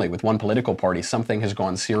uniformly with one political party, something has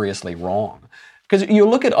gone seriously wrong. Because you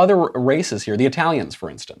look at other races here, the Italians, for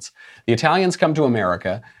instance. The Italians come to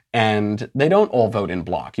America and they don't all vote in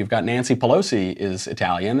bloc. You've got Nancy Pelosi is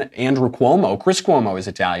Italian, Andrew Cuomo, Chris Cuomo is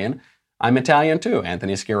Italian. I'm Italian too.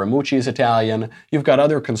 Anthony Scaramucci is Italian. You've got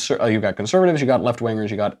other you've got conservatives, you've got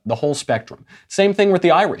left-wingers, you got the whole spectrum. Same thing with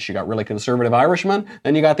the Irish. You got really conservative Irishmen,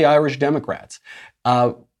 then you got the Irish Democrats.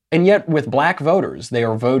 And yet with black voters, they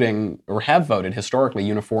are voting or have voted historically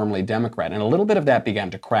uniformly Democrat. And a little bit of that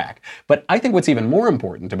began to crack. But I think what's even more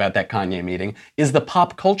important about that Kanye meeting is the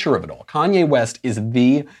pop culture of it all. Kanye West is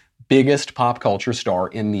the biggest pop culture star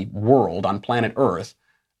in the world on planet Earth,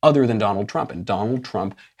 other than Donald Trump. And Donald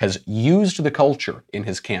Trump has used the culture in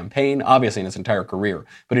his campaign, obviously in his entire career,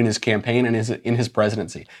 but in his campaign and in his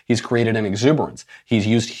presidency. He's created an exuberance. He's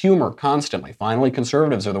used humor constantly. Finally,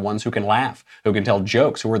 conservatives are the ones who can laugh, who can tell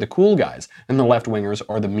jokes, who are the cool guys, and the left-wingers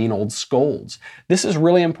are the mean old scolds. This is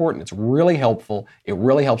really important. It's really helpful. It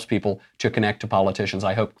really helps people to connect to politicians.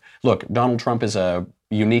 I hope, look, Donald Trump is a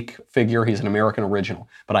unique figure. He's an American original.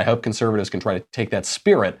 But I hope conservatives can try to take that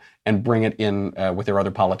spirit and bring it in with their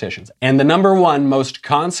other politicians. And the number one most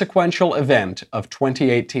consequential event of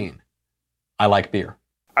 2018, I like beer.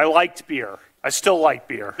 I liked beer. I still like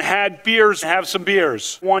beer. Had beers, have some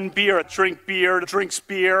beers. One beer, drink beer, drinks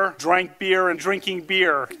beer, drank beer, and drinking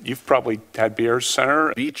beer. You've probably had beers,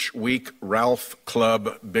 Senator. Beach Week Ralph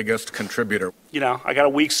Club biggest contributor. You know, I got a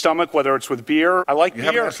weak stomach, whether it's with beer. I like beer.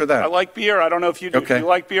 You haven't asked for that. I like beer. I don't know if you do. Okay. Do you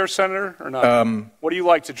like beer, Senator, or not? What do you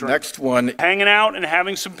like to drink? Next one. Hanging out and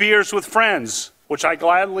having some beers with friends, which I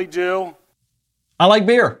gladly do. I like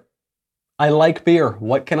beer. I like beer.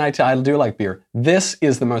 What can I tell? I do like beer. This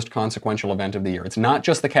is the most consequential event of the year. It's not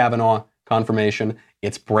just the Kavanaugh confirmation.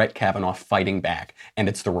 It's Brett Kavanaugh fighting back. And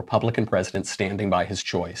it's the Republican president standing by his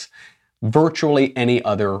choice. Virtually any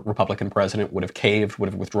other Republican president would have caved, would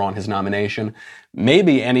have withdrawn his nomination.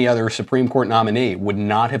 Maybe any other Supreme Court nominee would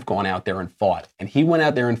not have gone out there and fought. And he went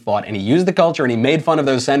out there and fought, and he used the culture, and he made fun of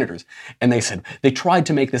those senators. And they said, they tried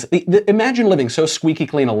to make this, imagine living so squeaky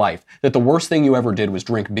clean a life that the worst thing you ever did was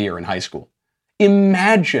drink beer in high school.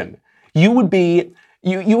 Imagine. You would be,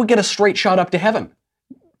 you would get a straight shot up to heaven.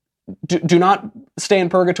 Do not stay in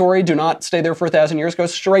purgatory. Do not stay there for 1,000 years. Go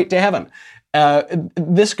straight to heaven.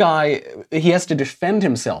 This guy, he has to defend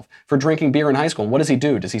himself for drinking beer in high school. And what does he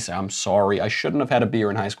do? Does he say, I'm sorry, I shouldn't have had a beer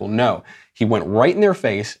in high school? No. He went right in their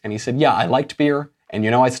face and he said, yeah, I liked beer. And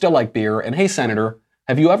you know, I still like beer. And hey, Senator,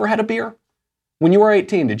 have you ever had a beer? When you were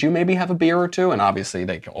 18, did you maybe have a beer or two? And obviously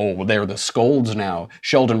they go, oh, they're the scolds now.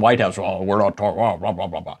 Sheldon Whitehouse, oh, we're not talking, blah, blah,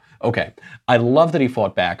 blah, blah. Okay. I love that he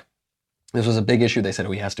fought back. This was a big issue. They said,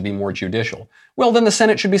 oh, he has to be more judicial. Well, then the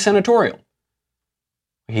Senate should be senatorial.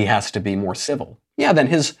 He has to be more civil. Yeah, then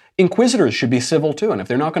his inquisitors should be civil too. And if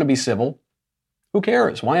they're not going to be civil, who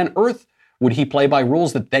cares? Why on earth would he play by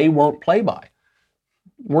rules that they won't play by?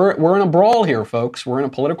 We're in a brawl here, folks. We're in a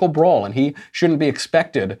political brawl, and he shouldn't be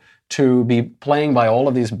expected to be playing by all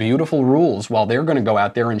of these beautiful rules while they're going to go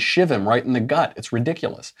out there and shiv him right in the gut. It's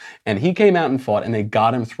ridiculous. And he came out and fought, and they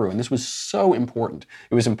got him through. And this was so important.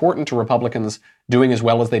 It was important to Republicans doing as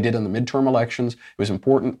well as they did in the midterm elections. It was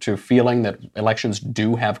important to feeling that elections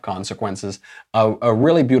do have consequences. A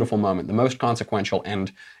really beautiful moment, the most consequential.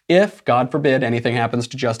 And if, God forbid, anything happens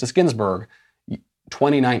to Justice Ginsburg,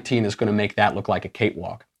 2019 is going to make that look like a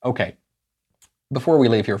cakewalk. Okay. Before we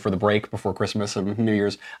leave here for the break, before Christmas and New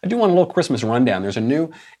Year's, I do want a little Christmas rundown. There's a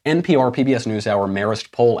new NPR PBS NewsHour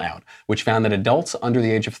Marist poll out, which found that adults under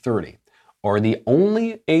the age of 30 are the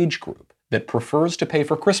only age group that prefers to pay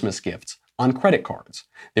for Christmas gifts on credit cards.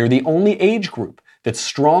 They're the only age group that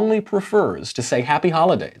strongly prefers to say Happy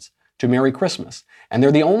Holidays to Merry Christmas. And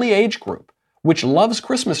they're the only age group which loves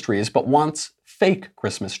Christmas trees but wants fake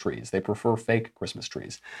Christmas trees. They prefer fake Christmas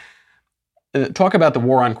trees. Talk about the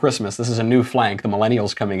war on Christmas. This is a new flank, the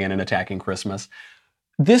millennials coming in and attacking Christmas.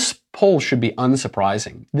 This poll should be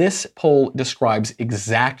unsurprising. This poll describes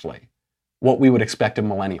exactly what we would expect of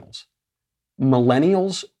millennials.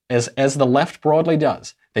 Millennials, as the left broadly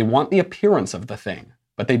does, they want the appearance of the thing,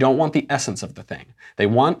 but they don't want the essence of the thing. They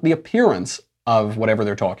want the appearance of whatever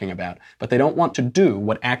they're talking about, but they don't want to do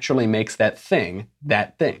what actually makes that thing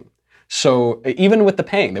that thing. So even with the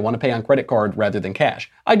paying, they want to pay on credit card rather than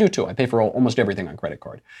cash. I do too. I pay for almost everything on credit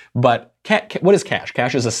card. But what is cash?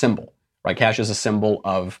 Cash is a symbol, right? Cash is a symbol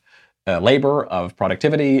of labor, of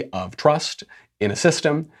productivity, of trust in a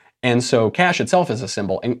system. And so cash itself is a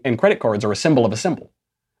symbol, and credit cards are a symbol of a symbol.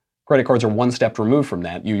 Credit cards are one step removed from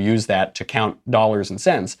that. You use that to count dollars and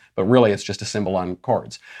cents, but really it's just a symbol on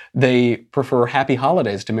cards. They prefer Happy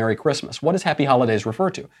Holidays to Merry Christmas. What does Happy Holidays refer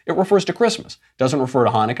to? It refers to Christmas. It doesn't refer to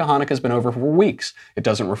Hanukkah. Hanukkah's been over for weeks. It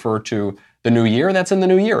doesn't refer to the New Year. That's in the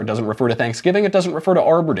New Year. It doesn't refer to Thanksgiving. It doesn't refer to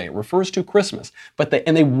Arbor Day. It refers to Christmas.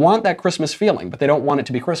 And they want that Christmas feeling, but they don't want it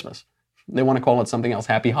to be Christmas. They want to call it something else,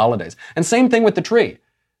 Happy Holidays. And same thing with the tree.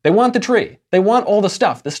 They want the tree. They want all the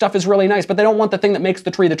stuff. The stuff is really nice, but they don't want the thing that makes the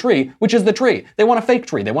tree, which is the tree. They want a fake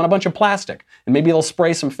tree. They want a bunch of plastic. And maybe they'll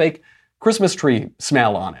spray some fake Christmas tree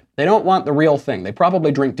smell on it. They don't want the real thing. They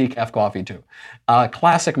probably drink decaf coffee too.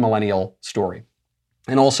 Classic millennial story.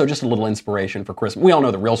 And also just a little inspiration for Christmas. We all know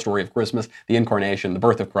the real story of Christmas, the incarnation, the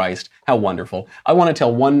birth of Christ. How wonderful. I want to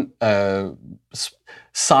tell one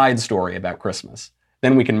side story about Christmas.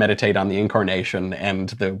 Then we can meditate on the incarnation and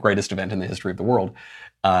the greatest event in the history of the world.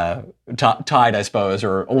 Tied, I suppose,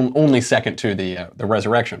 or only second to the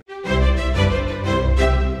resurrection.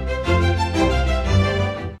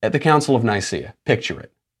 At the Council of Nicaea, picture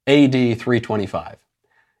it, AD 325.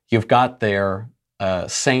 You've got there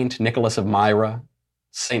Saint Nicholas of Myra,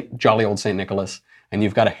 jolly old Saint Nicholas, and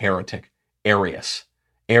you've got a heretic, Arius.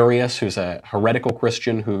 Arius, who's a heretical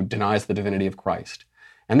Christian who denies the divinity of Christ.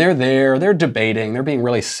 And they're there, they're debating, they're being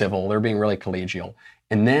really civil, they're being really collegial.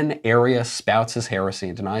 And then Arius spouts his heresy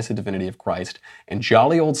and denies the divinity of Christ. And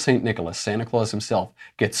jolly old St. Nicholas, Santa Claus himself,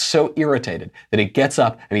 gets so irritated that he gets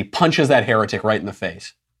up and he punches that heretic right in the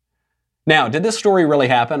face. Now, did this story really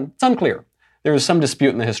happen? It's unclear. There is some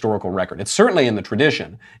dispute in the historical record. It's certainly in the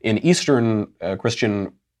tradition. In Eastern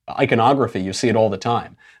Christian iconography, you see it all the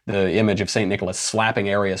time. The image of St. Nicholas slapping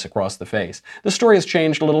Arius across the face. The story has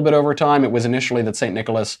changed a little bit over time. It was initially that St.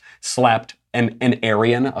 Nicholas slapped an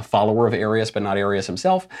Arian, a follower of Arius, but not Arius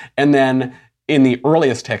himself. And then in the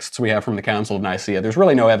earliest texts we have from the Council of Nicaea, there's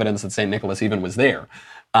really no evidence that St. Nicholas even was there.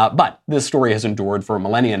 But this story has endured for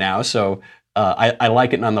millennia now, so I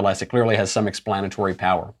like it nonetheless. It clearly has some explanatory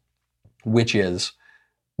power, which is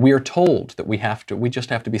we are told that we just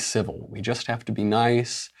have to be civil. We just have to be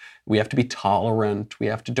nice. We have to be tolerant. We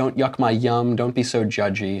have to don't yuck my yum. Don't be so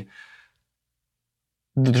judgy.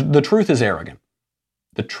 The truth is arrogant.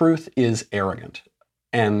 The truth is arrogant.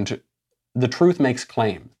 And the truth makes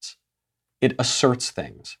claims. It asserts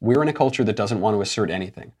things. We're in a culture that doesn't want to assert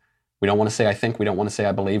anything. We don't want to say I think. We don't want to say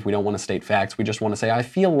I believe. We don't want to state facts. We just want to say I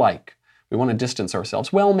feel like. We want to distance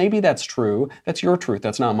ourselves. Well, maybe that's true. That's your truth.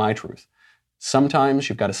 That's not my truth. Sometimes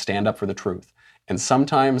you've got to stand up for the truth. And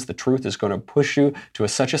sometimes the truth is going to push you to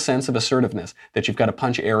such a sense of assertiveness that you've got to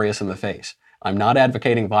punch Arius in the face. I'm not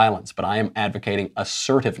advocating violence, but I am advocating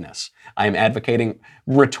assertiveness. I am advocating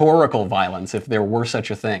rhetorical violence, if there were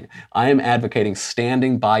such a thing. I am advocating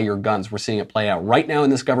standing by your guns. We're seeing it play out right now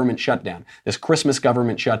in this government shutdown, this Christmas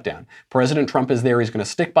government shutdown. President Trump is there. He's going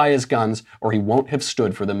to stick by his guns, or he won't have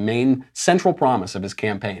stood for the main central promise of his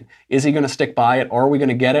campaign. Is he going to stick by it? Are we going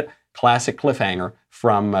to get it? Classic cliffhanger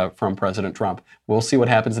from President Trump. We'll see what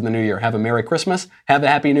happens in the new year. Have a Merry Christmas. Have a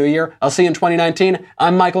Happy New Year. I'll see you in 2019.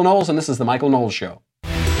 I'm Michael Knowles, and this is The Michael Knowles Show.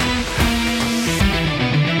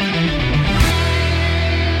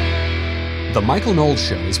 The Michael Knowles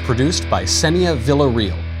Show is produced by Senia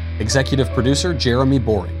Villarreal. Executive producer, Jeremy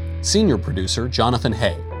Boring. Senior producer, Jonathan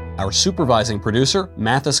Hay. Our supervising producer,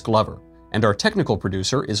 Mathis Glover. And our technical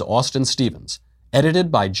producer is Austin Stevens. Edited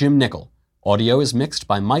by Jim Nickel. Audio is mixed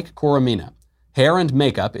by Mike Coromina. Hair and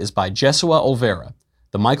makeup is by Jesua Olvera.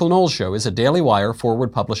 The Michael Knowles Show is a Daily Wire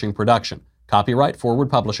Forward Publishing production. Copyright Forward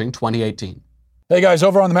Publishing 2018. Hey guys,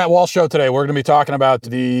 over on the Matt Walsh Show today, we're going to be talking about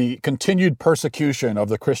the continued persecution of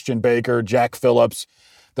the Christian baker, Jack Phillips.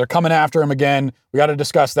 They're coming after him again. We got to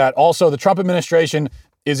discuss that. Also, the Trump administration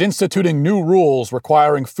is instituting new rules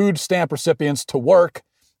requiring food stamp recipients to work.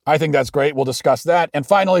 I think that's great. We'll discuss that. And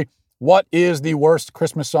finally, what is the worst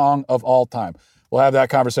Christmas song of all time? We'll have that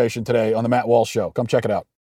conversation today on the Matt Walsh Show. Come check it out.